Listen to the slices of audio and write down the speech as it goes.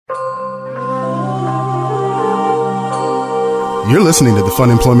You're listening to the Fun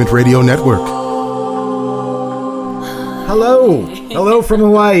Employment Radio Network. Hello from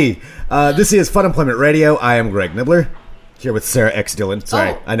Hawaii. This is Fun Employment Radio. I am Greg Nibbler, here with Sarah X. Dillon.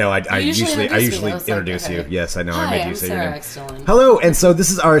 Sorry, I know I usually introduce you. Yes, I know. Hi, I made you I'm say Sarah your name. X. Dillon. Hello, and so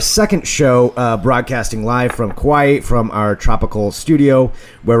this is our second show, broadcasting live from Kauai, from our tropical studio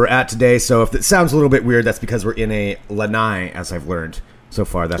where we're at today. So if it sounds a little bit weird, that's because we're in a lanai, as I've learned. So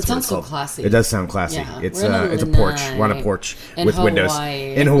far, that's what it's called. It sounds so classy. It does sound classy. Yeah, it's we're a porch. We're on a porch with windows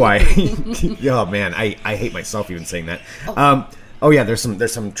in Hawaii. Oh man, I hate myself even saying that. Oh yeah, there's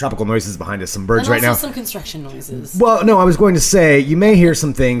some tropical noises behind us, some birds right now. And also some construction noises. Well, no, I was going to say you may hear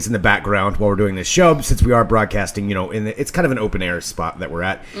some things in the background while we're doing this show, since we are broadcasting. It's kind of an open air spot that we're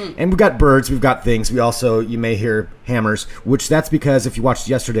at, and we've got birds, we've got things. You may hear hammers, which that's because if you watched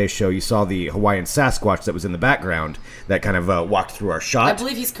yesterday's show, you saw the Hawaiian Sasquatch that was in the background that kind of walked through our shot. I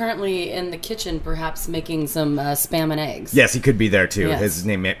believe he's currently in the kitchen, perhaps making some spam and eggs. Yes, he could be there too. Yes. His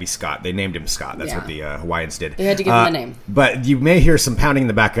name might be Scott. They named him Scott. That's what the Hawaiians did. They had to give him a name. But you may hear some pounding in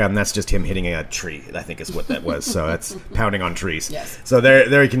the background. And that's just him hitting a tree, I think is what that was. So that's pounding on trees. Yes. So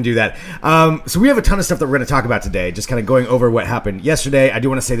there you can do that. So we have a ton of stuff that we're going to talk about today, just kind of going over what happened yesterday. I do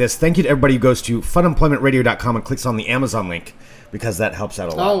want to say this. Thank you to everybody who goes to funemploymentradio.com and clicks on the Amazon link, because that helps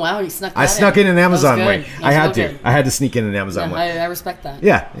out a lot. Oh wow, you snuck that I snuck in an Amazon link. I had good. to sneak in an Amazon link. I respect that.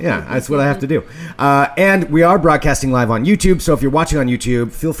 Yeah, that's what I have to do. And we are broadcasting live on YouTube, so if you're watching on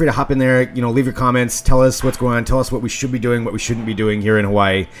YouTube, feel free to hop in there, leave your comments, tell us what's going on, tell us what we should be doing, what we shouldn't be doing here in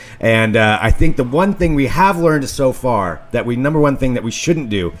Hawaii. And I think the one thing we have learned so far, number one thing that we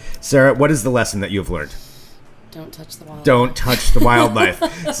shouldn't do, Sarah, what is the lesson that you've learned? Don't touch the wildlife. Don't touch the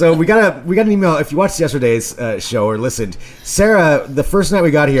wildlife. So we got an email. If you watched yesterday's show or listened, Sarah, the first night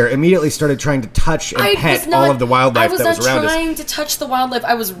we got here, immediately started trying to touch and pet all of the wildlife that was around us. I was not trying to touch the wildlife.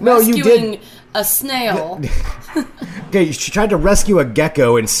 I was rescuing a snail. Okay, she tried to rescue a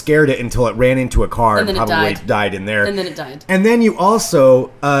gecko and scared it until it ran into a car and probably died in there. And then it died. And then you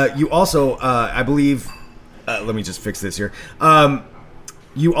also, I believe, let me just fix this here.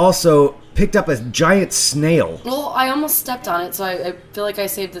 You also picked up a giant snail. Well, I almost stepped on it, so I feel like I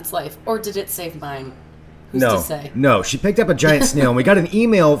saved its life. Or did it save mine? Who's to say? No, she picked up a giant snail, and we got an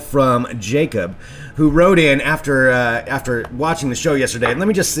email from Jacob, who wrote in after watching the show yesterday. And let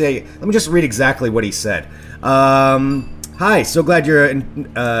me just read exactly what he said. Hi, so glad you're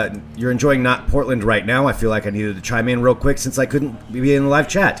enjoying Not Portland right now. I feel like I needed to chime in real quick since I couldn't be in the live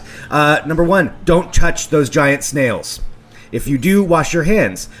chat. Number one, don't touch those giant snails. If you do, wash your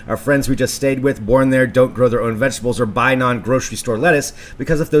hands. Our friends we just stayed with, born there, don't grow their own vegetables or buy non-grocery store lettuce,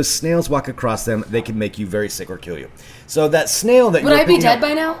 because if those snails walk across them, they can make you very sick or kill you. So that snail that would I be dead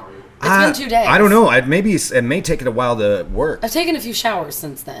by now? It's been 2 days. I don't know. It may take it a while to work. I've taken a few showers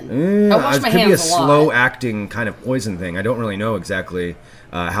since then. I wash my hands a lot. It could be a slow-acting kind of poison thing. I don't really know exactly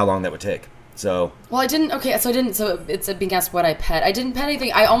how long that would take. So. Well, I didn't. Okay, so I didn't. So it's being asked what I pet. I didn't pet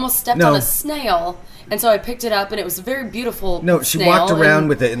anything. I almost stepped on a snail, and so I picked it up, and it was a very beautiful. No, she walked around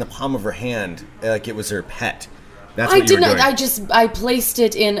with it in the palm of her hand, like it was her pet. That's what you were doing. I placed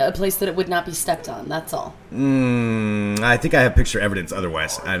it in a place that it would not be stepped on. That's all. I think I have picture evidence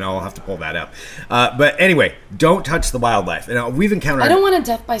otherwise, and I'll have to pull that up. But anyway, don't touch the wildlife. And we've encountered. I don't want a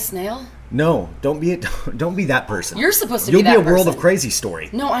death by snail. No, don't be that person. You're supposed to be that person. You'll be a World of Crazy story.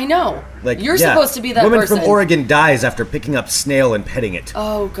 No, I know. You're supposed to be that person. Woman from Oregon dies after picking up snail and petting it.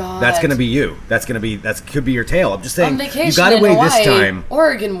 Oh God. That's gonna be you. That could be your tale. I'm just saying. On vacation you got away in Hawaii, this time.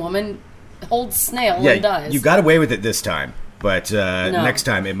 Oregon woman holds snail and dies. You got away with it this time, but next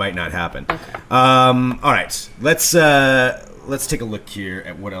time it might not happen. Okay. All right, let's take a look here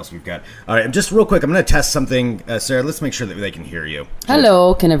at what else we've got. All right, just real quick, I'm going to test something. Sarah, let's make sure that they can hear you.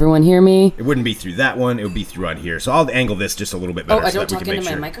 Hello, can everyone hear me? It wouldn't be through that one. It would be through on here. So I'll angle this just a little bit better. Oh, I don't talk into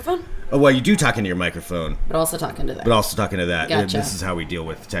my microphone? Oh, well, you do talk into your microphone. But also talk into that. Gotcha. This is how we deal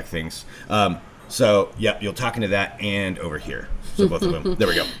with tech things. So, yep, you'll talk into that and over here. So both of them. There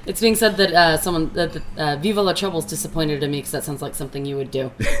we go. It's being said that Viva La Trouble's disappointed in me because that sounds like something you would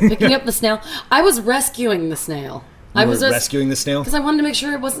do. Picking up the snail. I was rescuing the snail. I was rescuing the snail because I wanted to make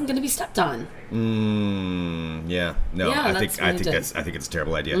sure it wasn't going to be stepped on. Yeah. No. Yeah, I think it's a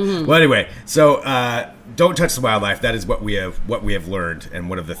terrible idea. Mm-hmm. Well, anyway, so don't touch the wildlife. That is what we have learned, and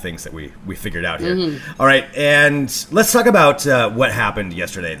one of the things that we figured out here. Mm-hmm. All right, and let's talk about what happened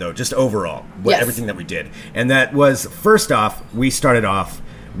yesterday, though, just overall, everything that we did, and that was first off, we started off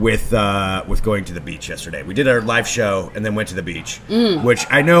with going to the beach yesterday. We did our live show and then went to the beach, which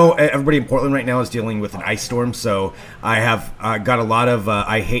I know everybody in Portland right now is dealing with an ice storm. So I have got a lot of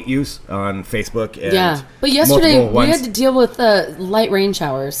I hate yous on Facebook. And but yesterday we had to deal with light rain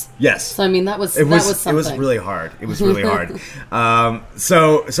showers. Yes, so I mean that was something. It was really hard. It was really hard.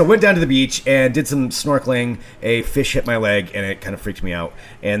 So went down to the beach and did some snorkeling. A fish hit my leg and it kind of freaked me out.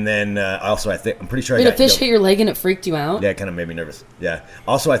 And then also I'm pretty sure a fish hit your leg and it freaked you out. Yeah, it kind of made me nervous. Yeah.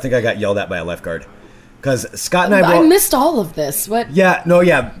 Also, I think I got yelled at by a lifeguard because Scott and I missed all of this. What? Yeah. No.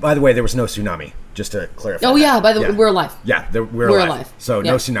 Yeah. By the way, there was no tsunami. Just to clarify. Oh, yeah. By the way, we're alive. Yeah, we're alive. So,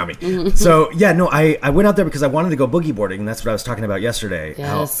 no tsunami. So, yeah, no, I went out there because I wanted to go boogie boarding, and that's what I was talking about yesterday.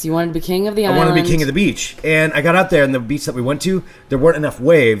 Yes, you wanted to be king of the island. I wanted to be king of the beach. And I got out there, and the beach that we went to, there weren't enough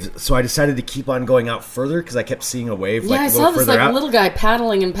waves, so I decided to keep on going out further because I kept seeing a wave I saw this little guy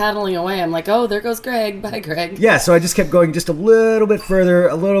paddling and paddling away. I'm like, oh, there goes Greg. Bye, Greg. Yeah, so I just kept going just a little bit further,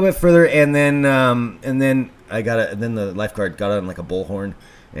 and then then the lifeguard got on like a bullhorn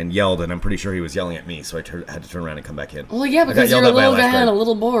and yelled, and I'm pretty sure he was yelling at me, so I had to turn around and come back in. Well, yeah, because you're a little guy on a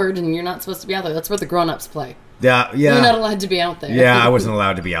little board, and you're not supposed to be out there. That's where the grown-ups play. Yeah. You're not allowed to be out there. Yeah, I wasn't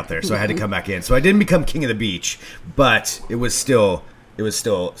allowed to be out there, so I had to come back in. So I didn't become king of the beach, but it was still. It's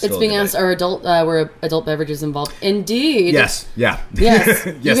being asked, were adult beverages involved? Indeed. Yes. Yeah. Yes.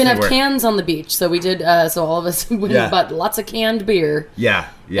 You can have cans on the beach. So we did. So all of us bought lots of canned beer. Yeah.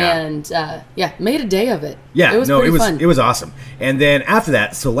 Yeah. And made a day of it. Yeah. It was pretty fun. It was awesome. And then after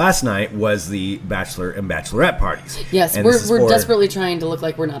that, so last night was the bachelor and bachelorette parties. Yes, and we're desperately trying to look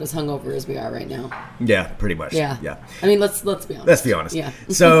like we're not as hungover as we are right now. Yeah, pretty much. Yeah. Yeah. I mean, let's be honest. Let's be honest. Yeah.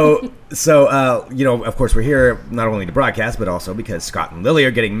 So of course we're here not only to broadcast, but also because Scott and Lily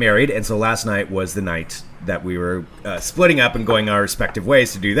are getting married, and so last night was the night that we were splitting up and going our respective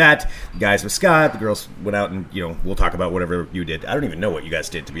ways to do that. The guys with Scott, the girls went out and, we'll talk about whatever you did. I don't even know what you guys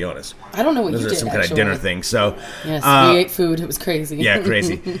did, to be honest. I don't know what you did, Those are some kind of dinner thing. So yes, we ate food. It was crazy. Yeah,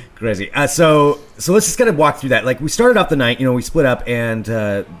 crazy. So let's just kind of walk through that. Like, we started off the night, we split up, and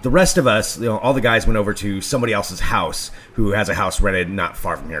the rest of us, all the guys went over to somebody else's house who has a house rented not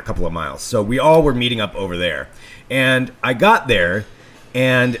far from here, a couple of miles. So we all were meeting up over there. And I got there,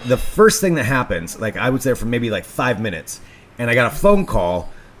 and the first thing that happens, like, I was there for maybe like 5 minutes, and I got a phone call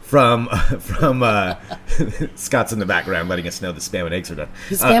from Scott's in the background letting us know the Spam and eggs are done.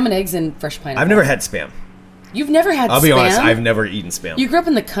 Spam and eggs and fresh pineapple. I've never had Spam. You've never had Spam? I'll be honest, I've never eaten Spam. You grew up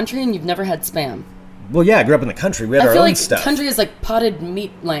in the country and you've never had Spam? Well, yeah, I grew up in the country. We had our own stuff. I feel like country is like potted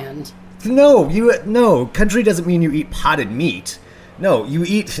meat land. No, country doesn't mean you eat potted meat. No, you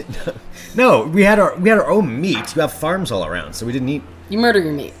eat. No, we had our own meat. You have farms all around, so we didn't eat. You murder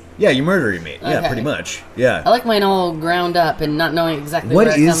your meat. Yeah, you murder your meat. Okay. Yeah, pretty much. Yeah. I like mine all ground up and not knowing exactly where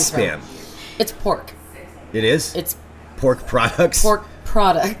it comes from. What is Spam? It's pork. It is? It's pork products? Pork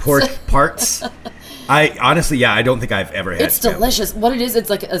products. Pork parts? I honestly, I don't think I've ever had It's Spam. Delicious. What it is, it's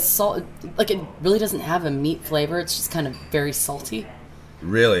like a salt. Like, it really doesn't have a meat flavor. It's just kind of very salty.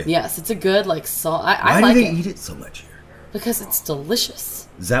 Really? Yes, it's a good, like, salt. Why do they eat it so much here? Because it's delicious.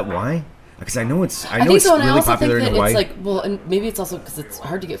 Is that why? Because I know it's really popular in Hawaii. It's like, well, and maybe it's also because it's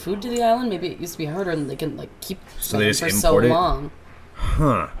hard to get food to the island. Maybe it used to be harder, and they can like keep Spam for so long.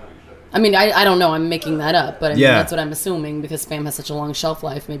 Huh. I mean, I don't know. I'm making that up, but I mean, that's what I'm assuming because Spam has such a long shelf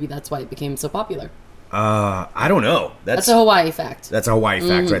life. Maybe that's why it became so popular. I don't know. That's a Hawaii fact. That's a Hawaii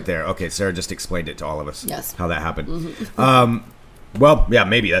fact right there. Okay, Sarah just explained it to all of us. Yes. How that happened. Mm-hmm. Well, yeah,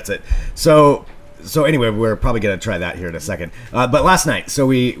 maybe that's it. So anyway, we're probably going to try that here in a second. But last night, so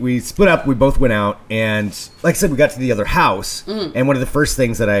we split up. We both went out, and like I said, we got to the other house. And one of the first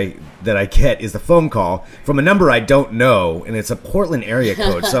things that I get is the phone call from a number I don't know, and it's a Portland area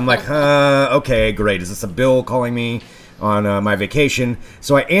code. So I'm like, okay, great. Is this a Bill calling me on my vacation?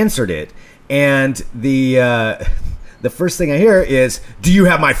 So I answered it, and the first thing I hear is, "Do you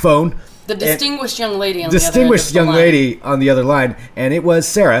have my phone?" The distinguished young lady on the other line, and it was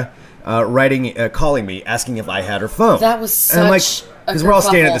Sarah. Calling me, asking if I had her phone. That was such because we're all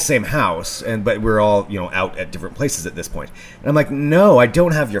staying at the same house, but we're all out at different places at this point. And I'm like, no, I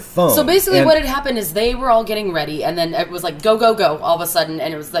don't have your phone. So basically, what had happened is they were all getting ready, and then it was like go all of a sudden,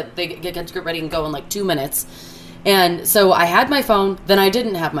 and it was like they get ready and go in like 2 minutes. And so I had my phone, then I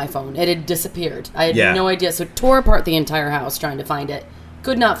didn't have my phone. It had disappeared. I had no idea. So tore apart the entire house trying to find it.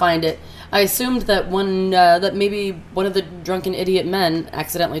 Could not find it. I assumed that that maybe one of the drunken idiot men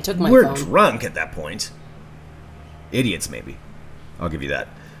accidentally took my phone. We're drunk at that point. Idiots, maybe. I'll give you that.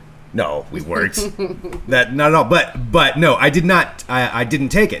 No, we weren't. That not at all. But no, I did not. I didn't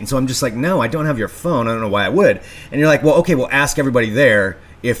take it, and so I'm just like, no, I don't have your phone. I don't know why I would. And you're like, well, okay, we'll ask everybody there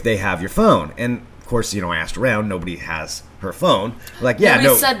if they have your phone. And of course, I asked around. Nobody has her phone. Like, yeah, we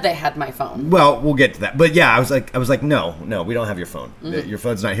no. said they had my phone. Well, we'll get to that. But yeah, I was like, no, we don't have your phone. Your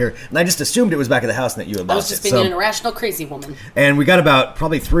phone's not here. And I just assumed it was back at the house and that you had lost it. I was just being an irrational, crazy woman. And we got about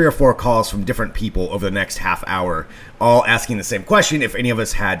probably 3 or 4 calls from different people over the next half hour, all asking the same question, if any of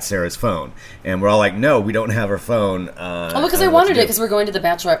us had Sarah's phone. And we're all like, no, we don't have her phone. Because I wanted it, because we're going to the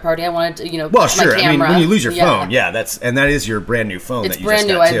bachelorette party. I wanted to, well, sure. my camera. I mean, when you lose your phone, that is your brand new phone. It's that you brand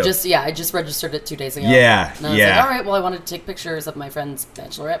new. Just got, too. I just registered it 2 days ago. Yeah, and I was like, all right, well, I wanted to take pictures of my friend's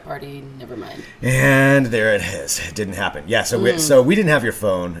bachelorette party. Never mind. And there it is. It didn't happen. Yeah, so we didn't have your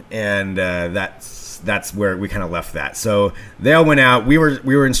phone, and that's where we kind of left that. So they all went out. We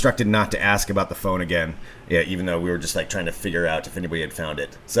were instructed not to ask about the phone again. Yeah, even though we were just like trying to figure out if anybody had found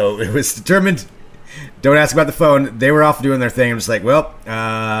it. So it was determined. Don't ask about the phone. They were off doing their thing. I'm just like, well,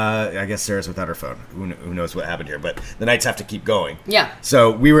 I guess Sarah's without her phone. Who knows what happened here? But the nights have to keep going. Yeah.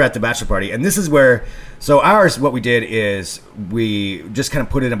 So we were at the bachelor party, and this is where. So what we did is we just kind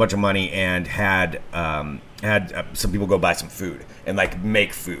of put in a bunch of money and had some people go buy some food and like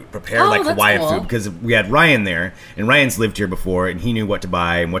make food, prepare like Hawaiian food, because we had Ryan there, and Ryan's lived here before, and he knew what to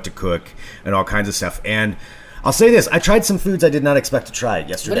buy and what to cook and all kinds of stuff. And I'll say this: I tried some foods I did not expect to try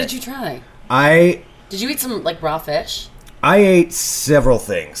yesterday. What did you try? Did you eat some like raw fish? I ate several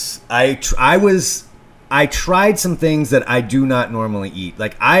things. I tried some things that I do not normally eat.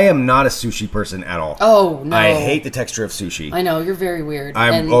 Like, I am not a sushi person at all. Oh, no. I hate the texture of sushi. I know, you're very weird.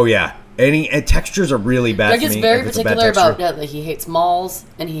 Oh, yeah. Any textures are really bad Greg for me. Greg is very particular about that he hates malls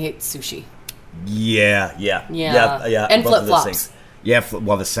and he hates sushi. Yeah. And flip-flops. Yeah,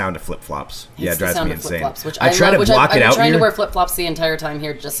 the sound of flip-flops. Yeah, it drives me insane. Which I try to block it out. I'm trying to wear flip-flops the entire time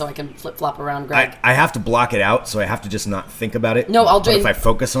here just so I can flip-flop around Greg. I have to block it out, so I have to just not think about it. No, but if I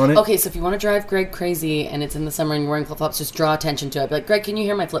focus on it. Okay, so if you want to drive Greg crazy and it's in the summer and you're wearing flip-flops, just draw attention to it. Be like, Greg, can you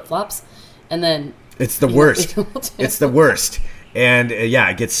hear my flip-flops? And then... It's the worst. It's the worst. And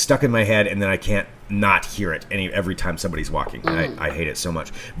it gets stuck in my head, and then I can't not hear it every time somebody's walking. I hate it so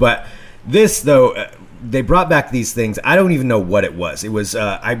much. But this, though... they brought back these things. I don't even know what it was. It was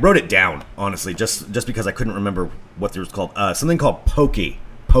I wrote it down, honestly, just because I couldn't remember what it was called. Something called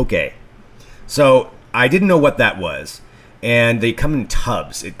poke. So I didn't know what that was, and they come in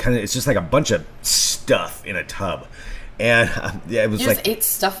tubs. It's just like a bunch of stuff in a tub, and it was just ate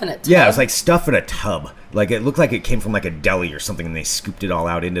stuff in a tub. Yeah, it was like stuff in a tub. Like, it looked like it came from like a deli or something, and they scooped it all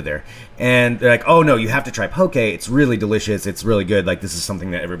out into there. And they're like, "Oh no, you have to try poke. It's really delicious. It's really good. Like, this is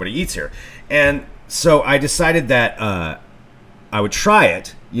something that everybody eats here." And so I decided that I would try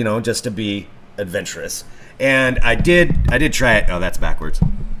it, just to be adventurous. And I did try it. Oh, that's backwards.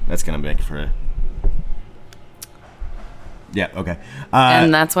 That's going to make for a... Yeah, okay.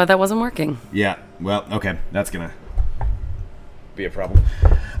 And that's why that wasn't working. Yeah, well, okay. That's going to be a problem.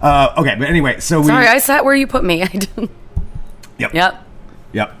 Okay, but anyway, so Sorry, I sat where you put me. I didn't... Yep.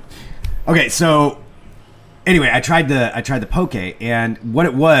 Okay, so anyway, I tried the poke, and what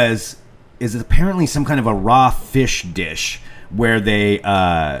it was... is apparently some kind of a raw fish dish where they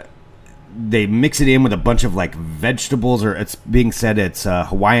mix it in with a bunch of like vegetables, or it's being said it's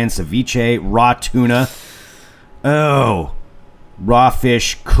Hawaiian ceviche, raw tuna. Oh, raw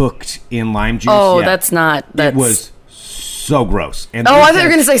fish cooked in lime juice. Oh, yeah. It was so gross. And I thought you were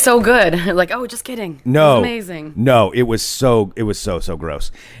going to say so good. Like, oh, just kidding. No, it was amazing. No, it was so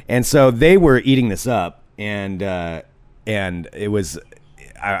gross. And so they were eating this up, and it was.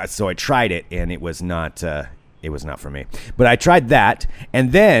 So I tried it, and it was not for me. But I tried that,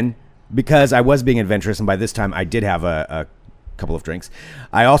 and then because I was being adventurous, and by this time I did have a couple of drinks,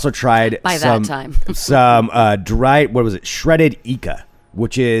 I also tried some dried, what was it, shredded ika,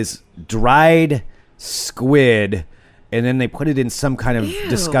 which is dried squid, and then they put it in some kind of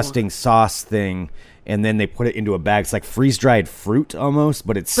disgusting sauce thing. And then they put it into a bag. It's like freeze-dried fruit almost,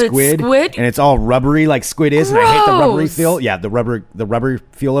 but it's squid. And it's all rubbery like squid is. Gross. And I hate the rubbery feel. Yeah, the rubbery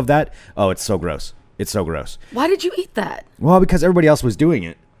feel of that. Oh, it's so gross. It's so gross. Why did you eat that? Well, because everybody else was doing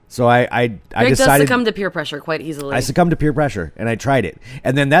it. So I decided... does succumb to peer pressure quite easily. I succumbed to peer pressure, and I tried it.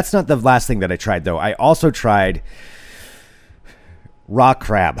 And then that's not the last thing that I tried, though. I also tried raw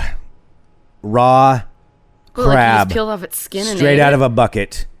crab. Raw crab. Like you just peeled off its skin and straight ate out it? of a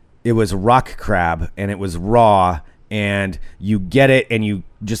bucket. It was rock crab, and it was raw, and you get it, and you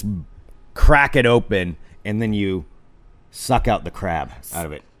just crack it open, and then you suck out the crab out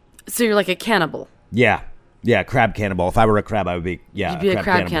of it. So you're like a cannibal. Yeah, crab cannibal. If I were a crab, I would be, You'd be a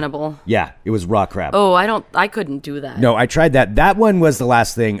crab cannibal. Yeah, it was raw crab. Oh, I couldn't do that. No, I tried that. That one was the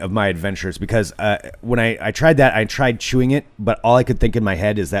last thing of my adventures, because when I tried that, I tried chewing it, but all I could think in my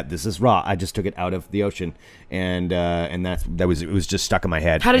head is that this is raw. I just took it out of the ocean, and it was just stuck in my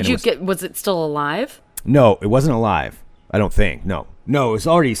head. How did you was it still alive? No, it wasn't alive. I don't think. No, it was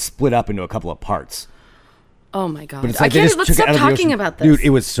already split up into a couple of parts. Oh my god! But it's I like they can't. just Let's took it stop out of the talking ocean. about this, Dude, it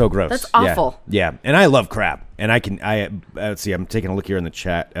was so gross. That's awful. Yeah, and I love crab, and let's see. I'm taking a look here in the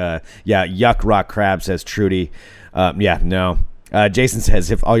chat. Yuck rock crab, says Trudy. No. Jason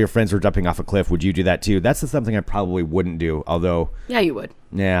says, if all your friends were jumping off a cliff, would you do that too? That's something I probably wouldn't do. Although, yeah, you would.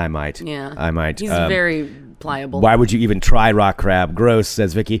 Yeah, I might. Yeah, I might. He's very pliable. Why would you even try rock crab? Gross,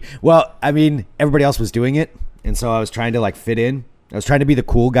 says Vicky. Well, I mean, everybody else was doing it, and so I was trying to fit in. I was trying to be the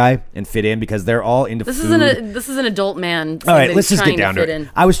cool guy and fit in because they're all into food. This is an adult man. All right, let's just get down to it.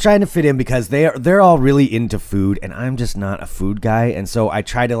 I was trying to fit in because they're all really into food, and I'm just not a food guy, and so I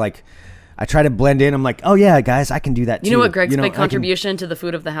try to blend in. I'm like, oh yeah, guys, I can do that too. You know what Greg's big contribution to the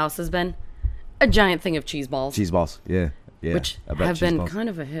food of the house has been? A giant thing of cheese balls. Cheese balls, yeah. Which have been kind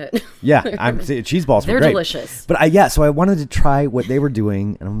of a hit. Yeah, cheese balls were great. They're delicious. But so I wanted to try what they were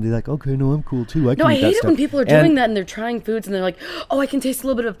doing, and I'm gonna be like, okay, no, I'm cool too. I hate it when people are doing that and they're trying foods and they're like, oh, I can taste a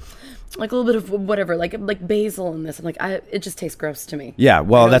little bit of whatever, like basil in this. I'm like, it just tastes gross to me. Yeah,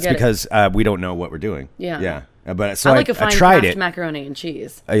 well, that's because we don't know what we're doing. Yeah. But so I like a fine tried Kraft it. macaroni and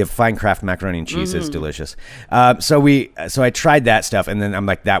cheese. Fine Kraft macaroni and cheese is delicious. So I tried that stuff, and then I'm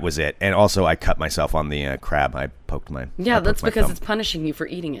like, that was it. And also, I cut myself on the crab. I poked my that's because thumb. it's punishing you for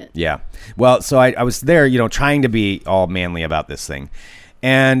eating it. Yeah. Well, so I was there, trying to be all manly about this thing,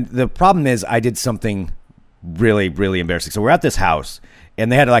 and the problem is I did something really, really embarrassing. So we're at this house,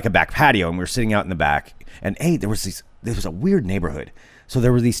 and they had a back patio, and we were sitting out in the back, and there was a weird neighborhood. So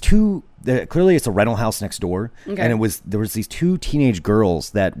there were these two. Clearly, it's a rental house next door, and there was these two teenage girls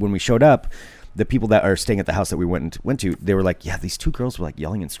that when we showed up, the people that are staying at the house that we went to, they were like, yeah, these two girls were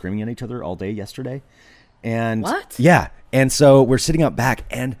yelling and screaming at each other all day yesterday, and what? Yeah, and so we're sitting out back,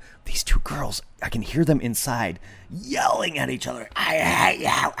 and these two girls, I can hear them inside yelling at each other. I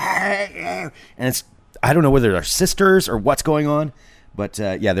hate you, and I don't know whether they're sisters or what's going on, but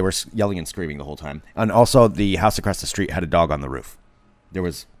they were yelling and screaming the whole time. And also, the house across the street had a dog on the roof. There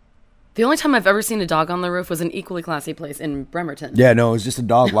was. The only time I've ever seen a dog on the roof was an equally classy place in Bremerton. Yeah, no, it was just a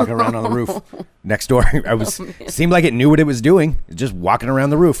dog walking around on the roof next door. Seemed like it knew what it was doing, just walking around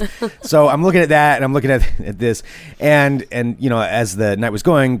the roof. So I'm looking at that, and I'm looking at this, and as the night was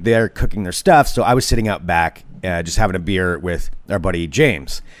going, they're cooking their stuff. So I was sitting out back, just having a beer with our buddy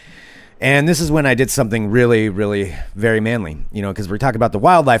James. And this is when I did something really, really very manly, because we're talking about the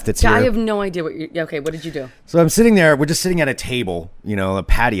wildlife that's here. I have no idea what what did you do? So I'm sitting there, we're just sitting at a table, a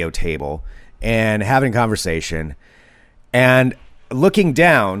patio table, and having a conversation, and looking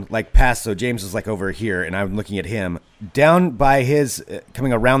down, past, so James was over here, and I'm looking at him, down by his,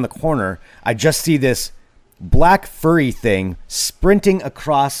 coming around the corner, I just see this black furry thing sprinting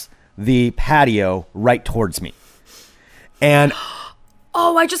across the patio right towards me. And...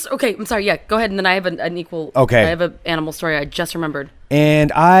 Oh, I'm sorry. Yeah, go ahead. And then I have an equal. Okay. I have an animal story I just remembered.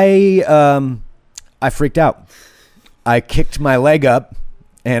 And I freaked out. I kicked my leg up,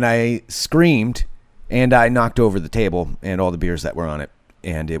 and I screamed, and I knocked over the table and all the beers that were on it.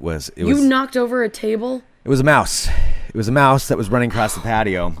 And it was. You knocked over a table? It was a mouse. It was a mouse that was running across the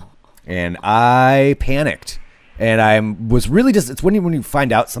patio, and I panicked. And I was really just. It's when you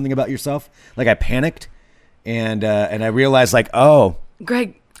find out something about yourself. I panicked, and I realized oh.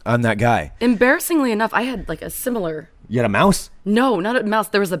 Greg, I'm that guy. Embarrassingly enough, I had a similar. You had a mouse? No, not a mouse.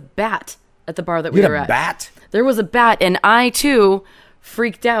 There was a bat at the bar that we were at. You had a bat? There was a bat, and I too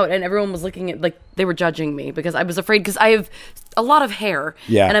freaked out, and everyone was looking at they were judging me because I was afraid because I have a lot of hair.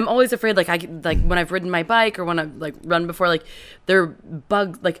 Yeah. And I'm always afraid when I've ridden my bike or when I've run before there are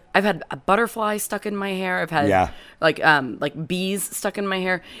bugs I've had a butterfly stuck in my hair. I've had bees stuck in my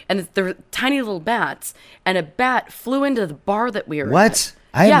hair, and there were tiny little bats, and a bat flew into the bar that we were at. What?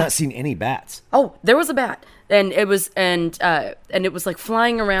 I have not seen any bats. Oh, there was a bat. And it was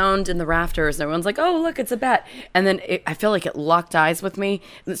flying around in the rafters, and everyone's like, "Oh, look, it's a bat!" And then I feel like it locked eyes with me,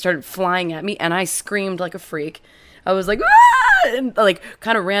 and it started flying at me, and I screamed like a freak. I was like, "Ah!" and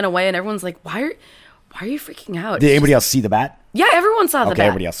kind of ran away, and everyone's like, "Why are you freaking out?" Did anybody else see the bat? Yeah, everyone saw the bat. Okay,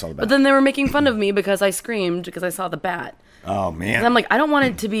 everybody else saw the bat. But then they were making fun of me because I screamed because I saw the bat. Oh man! And I'm like, I don't want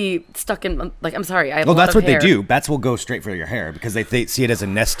it to be stuck in. I'm sorry. I have well, that's what hair. they do. Bats will go straight for your hair because they see it as a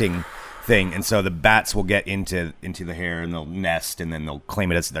nesting thing, and so the bats will get into the hair and they'll nest, and then they'll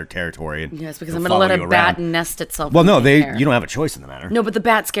claim it as their territory. And yes, because I'm going to let a bat nest itself. Well, no, hair. You don't have a choice in the matter. No, but the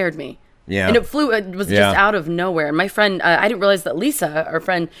bat scared me. Yeah, and it flew. It was just out of nowhere. And my friend, I didn't realize that Lisa, our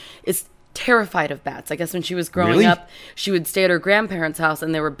friend, is terrified of bats. I guess when she was growing up, she would stay at her grandparents' house,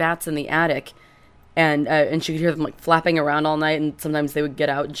 and there were bats in the attic, and she could hear them flapping around all night, and sometimes they would get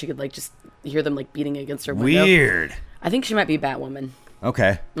out, and she could just hear them beating against her window. Weird. I think she might be Batwoman.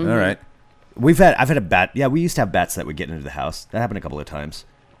 Okay, all right. I've had a bat. Yeah, we used to have bats that would get into the house. That happened a couple of times.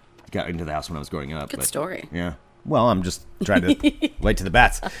 Got into the house when I was growing up. Good story. Yeah. Well, I'm just trying to relate to the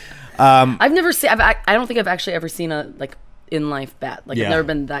bats. I've never seen. I don't think I've actually ever seen a in life bat. Like Yeah. I've never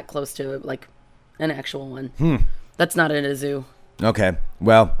been that close to like an actual one. That's not in a zoo. Okay.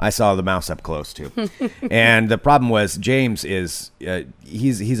 Well, I saw the mouse up close too, and the problem was James is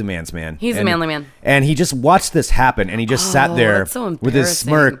he's a man's man. He's a manly man, and he just watched this happen, and he just sat there that's so with his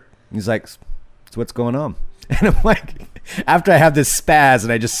smirk. He's like, "So what's going on?" And I'm like, after I have this spaz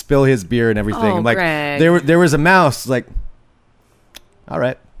and I just spill his beer and everything, I'm like, Greg. there was a mouse. Like, all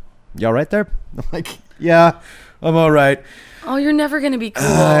right, you all right there? I'm like, yeah, I'm all right. Oh, you're never gonna be cool.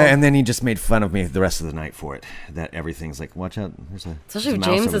 And then he just made fun of me the rest of the night for it. That everything's like, watch out. Especially if mouse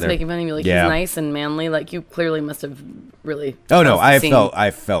James over is there. making fun of you, like Yeah. he's nice and manly. Like you clearly must have really. Oh no, caused the scene.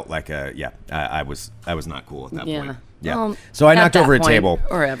 I felt like I was not cool at that Yeah. point. Yeah. Well, So I at knocked that over a point, table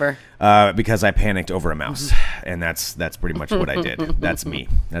or ever. because I panicked over a mouse, and that's pretty much what I did. That's me.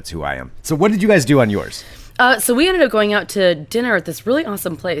 That's who I am. So what did you guys do on yours? So we ended up going out to dinner at this really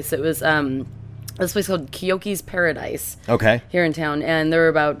awesome place. It was this place called Kyoki's Paradise. Okay. Here in town, and there were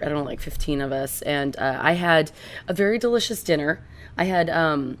about, I don't know, like 15 of us, and I had a very delicious dinner. I had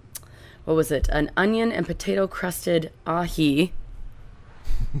what was it? An onion and potato crusted ahi.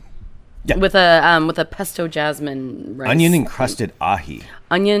 Yeah. With a pesto jasmine rice. Onion encrusted ahi.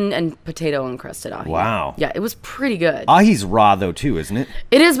 Onion and potato encrusted ahi. Wow. Yeah, it was pretty good. Ahi's raw though too, isn't it?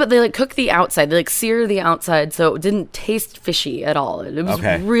 It is, but they like cook the outside. They like sear the outside, so it didn't taste fishy at all. It was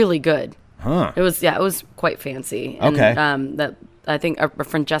Okay. really good. Huh. It was quite fancy. And, Okay. that I think our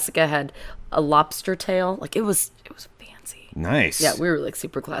friend Jessica had a lobster tail. Like it was fancy. Nice. Yeah, we were like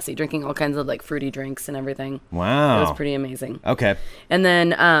super classy, drinking all kinds of like fruity drinks and everything. Wow. It was pretty amazing. Okay. And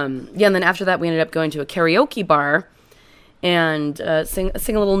then and then after that we ended up going to a karaoke bar and sing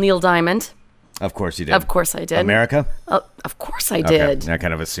a little Neil Diamond. Of course you did. Of course I did. America? Of course I did. Okay. I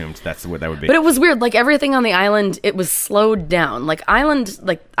kind of assumed that's what that would be. But it was weird. Like everything on the island, it was slowed down. Like island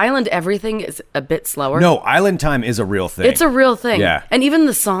everything is a bit slower. No, island time is a real thing. It's a real thing. Yeah. And even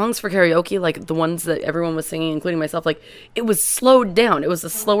the songs for karaoke, like the ones that everyone was singing, including myself, like it was slowed down. It was a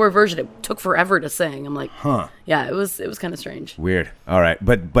slower version. It took forever to sing. I'm like, Huh. Yeah, it was kind of strange. Weird. All right.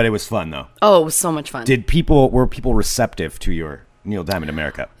 But it was fun though. Oh, it was so much fun. Were people receptive to your Neil Diamond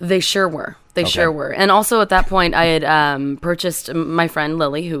America? They sure were. They sure were. And also at that point, I had purchased my friend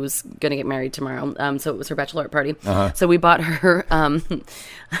Lily, who was going to get married tomorrow. So it was her bachelorette party. So we bought her a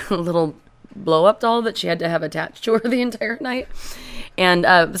little blow-up doll that she had to have attached to her the entire night. And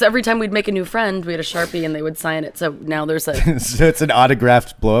so every time we'd make a new friend, we had a Sharpie and they would sign it. So now there's a... So it's an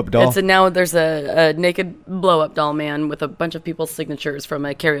autographed blow-up doll? Now there's a naked blow-up doll man with a bunch of people's signatures from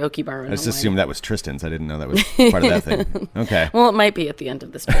a karaoke bar. I just assumed that was Tristan's. I didn't know that was part of that thing. Okay. Well, it might be at the end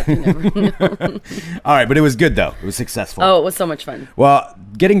of this trip. You never know. All right, but it was good though. It was successful. Oh, it was so much fun. Well,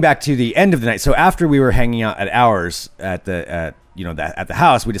 getting back to the end of the night. So after we were hanging out at ours at the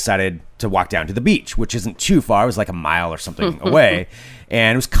house, we decided to walk down to the beach, which isn't too far. It was like a mile or something away,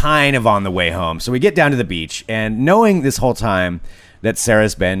 and it was kind of on the way home. So we get down to the beach, and knowing this whole time that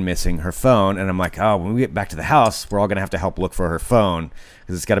Sarah's been missing her phone, and I'm like, oh, when we get back to the house, we're all going to have to help look for her phone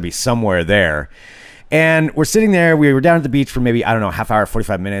because it's got to be somewhere there. And we're sitting there. We were down at the beach for maybe, I don't know, half hour,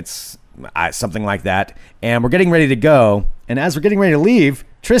 45 minutes, something like that. And we're getting ready to go. And as we're getting ready to leave,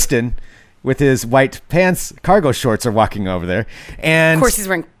 Tristan, with his white pants, cargo shorts, are walking over there. And Of course, he's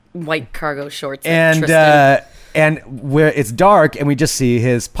wearing white cargo shorts. Like and Tristan. it's dark, and we just see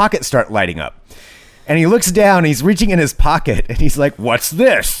his pocket start lighting up. And he looks down, he's reaching in his pocket, and he's like, "What's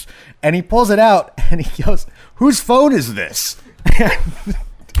this?" And he pulls it out, and he goes, "Whose phone is this?"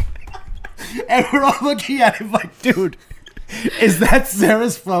 And we're all looking at him like, "Dude, is that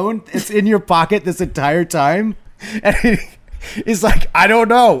Sarah's phone? It's in your pocket this entire time?" And he's like, I don't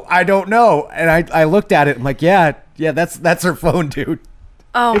know. And I looked at it. I'm like, yeah, that's her phone, dude.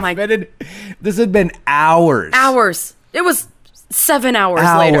 Oh my! This had been hours. Hours. It was 7 hours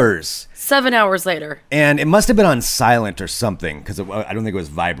later. 7 hours later. And it must have been on silent or something because I don't think it was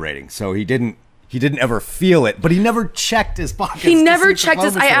vibrating. So he didn't ever feel it, but he never checked his pockets. He never checked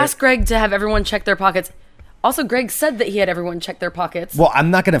his. I asked Greg to have everyone check their pockets. Also, Greg said that he had everyone check their pockets. Well, I'm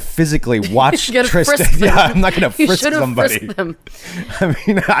not going to physically watch Tristan. Yeah, I'm not going to frisk somebody. Frisked them. I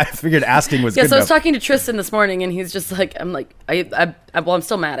mean, I figured asking was good so I was enough. talking to Tristan this morning, and he's just like, I'm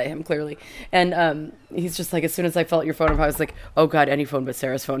still mad at him, clearly. And he's just like, as soon as I felt your phone, I was like, oh God, any phone but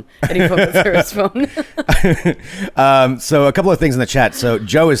Sarah's phone. Any phone but Sarah's phone. So a couple of things in the chat. So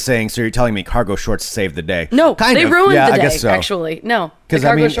Joe is saying, so you're telling me cargo shorts saved the day? No, they ruined the day, I guess so. actually. No. Because,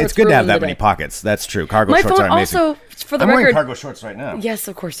 I mean, it's good to have that many pockets. That's true. Cargo shorts are amazing. Also, for the I'm record, wearing cargo shorts right now. Yes,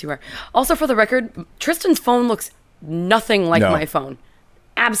 of course you are. Also, for the record, Tristan's phone looks nothing like my phone.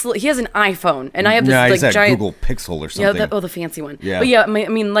 Absolutely. He has an iPhone, and I have this like giant Google Pixel or something. Yeah, the fancy one. Yeah. But yeah, I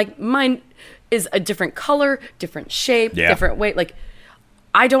mean, like mine is a different color, different shape, different weight. Like,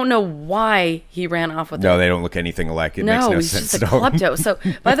 I don't know why he ran off with it. No, they don't look anything alike. It makes no he's sense. Just a klepto. So,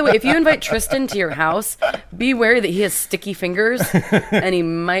 by the way, if you invite Tristan to your house, be wary that he has sticky fingers, and he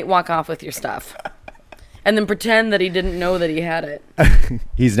might walk off with your stuff. And then pretend that he didn't know that he had it.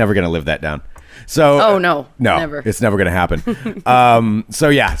 He's never going to live that down. So, no, never. It's never going to happen.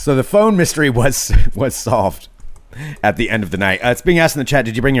 So the phone mystery was solved at the end of the night. It's being asked in the chat,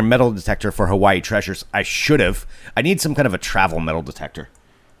 did you bring your metal detector for Hawaii treasures? I should have. I need some kind of a travel metal detector.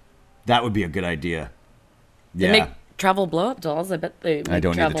 That would be a good idea. They make travel blow-up dolls. I bet they make I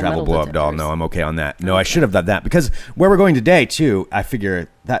don't need the travel travel blow-up doll. No, I'm okay on that. No, I should have done that because where we're going today, too, I figure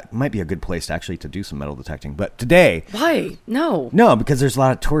that might be a good place to do some metal detecting. But today... Why? No, because there's a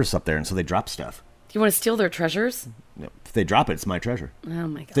lot of tourists up there, and so they drop stuff. Do you want to steal their treasures? If they drop it, it's my treasure. Oh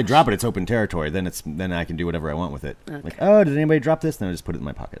my god! If they drop it, it's open territory. Then I can do whatever I want with it. Okay. Like, oh, did anybody drop this? Then I just put it in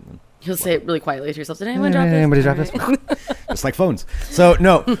my pocket. And then you'll say it really quietly to yourself. Did anyone drop this? Anybody drop this? Just like phones. So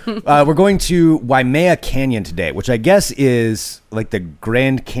no, we're going to Waimea Canyon today, which I guess is like the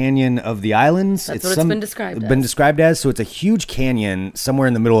Grand Canyon of the islands. That's what it's been described as. So it's a huge canyon somewhere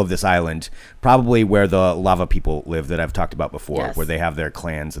in the middle of this island, probably where the lava people live that I've talked about before, where they have their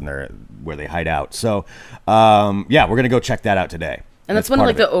clans and where they hide out. So we're gonna go check that out today. And that's one of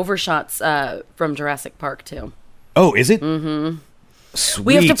like the overshots from Jurassic Park too. Oh, is it? Mm-hmm. Sweet.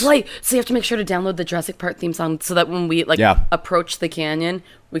 We have to play. So you have to make sure to download the Jurassic Park theme song so that when we approach the canyon,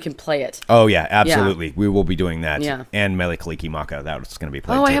 we can play it. Oh yeah, absolutely. Yeah. We will be doing that. Yeah. And Mele Kaliki Maka. That's going to be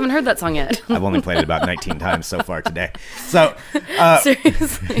played. Oh, too. I haven't heard that song yet. I've only played it about 19 times so far today. So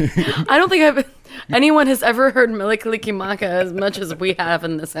seriously, I don't think anyone has ever heard Mele Kaliki Maka as much as we have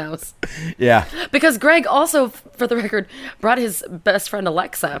in this house. Yeah. Because Greg also, for the record, brought his best friend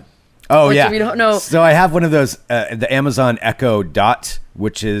Alexa. Oh, yeah. We don't know. So I have one of those, the Amazon Echo Dot,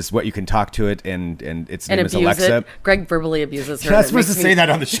 which is what you can talk to it, and its name is Alexa. It. Greg verbally abuses her. You're not supposed to say that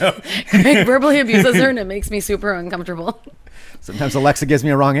on the show. Greg verbally abuses her, and it makes me super uncomfortable. Sometimes Alexa gives me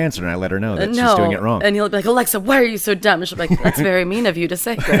a wrong answer, and I let her know that she's doing it wrong. And he'll be like, Alexa, why are you so dumb? And she'll be like, that's very mean of you to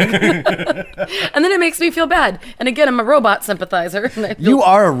say, Greg. And then it makes me feel bad. And again, I'm a robot sympathizer. You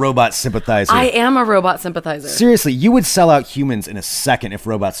are a robot sympathizer. I am a robot sympathizer. Seriously, you would sell out humans in a second if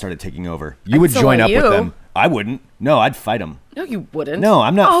robots started taking over. You would join up with them. I wouldn't. No, I'd fight them. No, you wouldn't. No,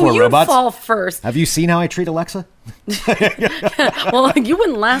 I'm not for robots. Oh, you fall first. Have you seen how I treat Alexa? Well, you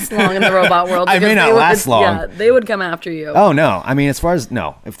wouldn't last long in the robot world. I may not last long. Yeah, they would come after you. Oh, no. I mean, as far as,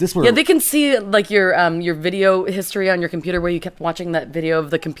 if this were... Yeah, they can see, like, your video history on your computer where you kept watching that video of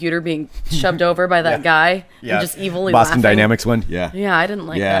the computer being shoved over by that guy and just evilly Boston laughing. Dynamics one? Yeah. Yeah, I didn't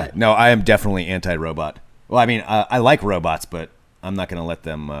like that. No, I am definitely anti-robot. Well, I mean, I like robots, but I'm not going to let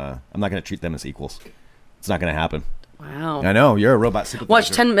them... I'm not going to treat them as equals. It's not going to happen. Wow. I know, you're a robot sympathizer.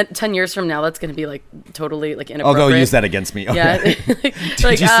 Watch 10 years from now, that's going to be like totally like inappropriate. I'll go use that against me. Okay.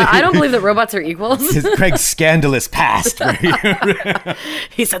 Yeah. I don't believe that robots are equals. Craig's scandalous past.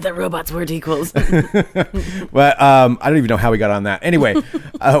 He said that robots weren't equals. But I don't even know how we got on that. Anyway,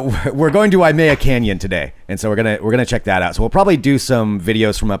 we're going to Waimea Canyon today, and so we're gonna check that out. So we'll probably do some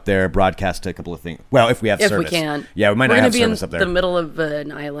videos from up there, broadcast a couple of things. Well, if we have service. If we can. Yeah, we might not have service up there. We're going to be in the middle of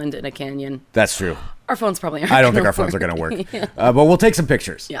an island in a canyon. That's true. Our phones probably aren't. I don't think our phones are going to work. Yeah. But we'll take some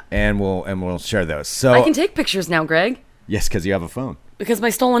pictures. Yeah. And we'll share those. So I can take pictures now, Greg. Yes, because you have a phone. Because my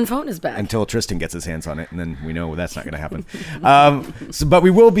stolen phone is back. Until Tristan gets his hands on it, and then we know that's not going to happen. But we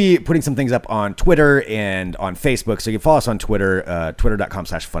will be putting some things up on Twitter and on Facebook. So you can follow us on Twitter,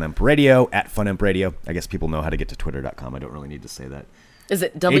 twitter.com/funimpradio, @funimpradio. I guess people know how to get to twitter.com. I don't really need to say that. Is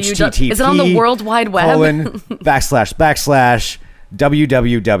it HTTP? Is it on the World Wide Web? //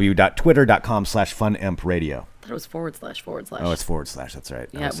 www.twitter.com/funimpradio. I thought it was // Oh, it's // That's right.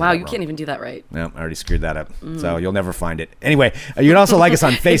 Yeah. Wow, you can't even do that right. No, I already screwed that up. So you'll never find it. Anyway, you can also like us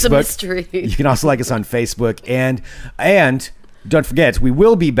on Facebook. It's a mystery. You can also like us on Facebook and Don't forget, we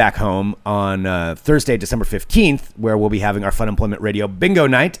will be back home on Thursday, December 15th, where we'll be having our Fun Employment Radio Bingo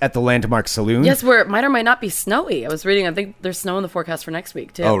Night at the Landmark Saloon. Yes, where it might or might not be snowy. I was reading, I think there's snow in the forecast for next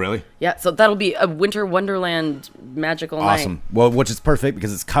week, too. Oh, really? Yeah, so that'll be a winter wonderland magical night. Awesome. Well, which is perfect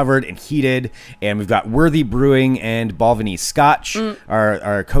because it's covered and heated, and we've got Worthy Brewing and Balvenie Scotch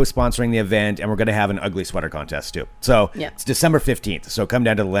are co-sponsoring the event, and we're going to have an ugly sweater contest, too. So it's December 15th, so come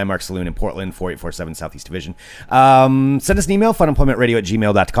down to the Landmark Saloon in Portland, 4847 Southeast Division. Send us an email,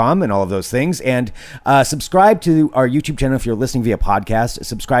 funemploymentradio@gmail.com, and all of those things. And subscribe to our YouTube channel if you're listening via podcast.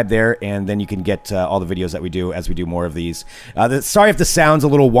 Subscribe there, and then you can get all the videos that we do as we do more of these. Sorry if the sound's a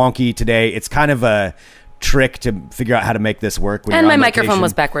little wonky today. It's kind of a trick to figure out how to make this work. And my microphone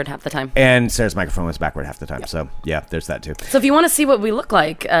was backward half the time. And Sarah's microphone was backward half the time. Yep. So, yeah, there's that too. So if you want to see what we look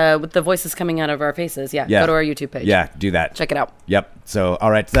like with the voices coming out of our faces, go to our YouTube page. Yeah, do that. Check it out. Yep. So,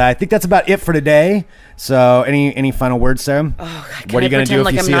 all right. I think that's about it for today. So, any final words, Sarah? Oh, God, what are you going to do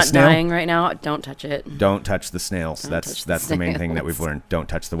if you see a snail? I'm not dying right now. Don't touch it. Don't touch the snails. That's the main thing that we've learned. Don't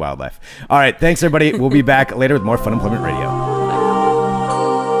touch the wildlife. All right. Thanks, everybody. We'll be back later with more Fun Employment Radio.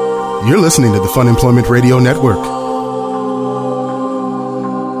 You're listening to the Fun Employment Radio Network.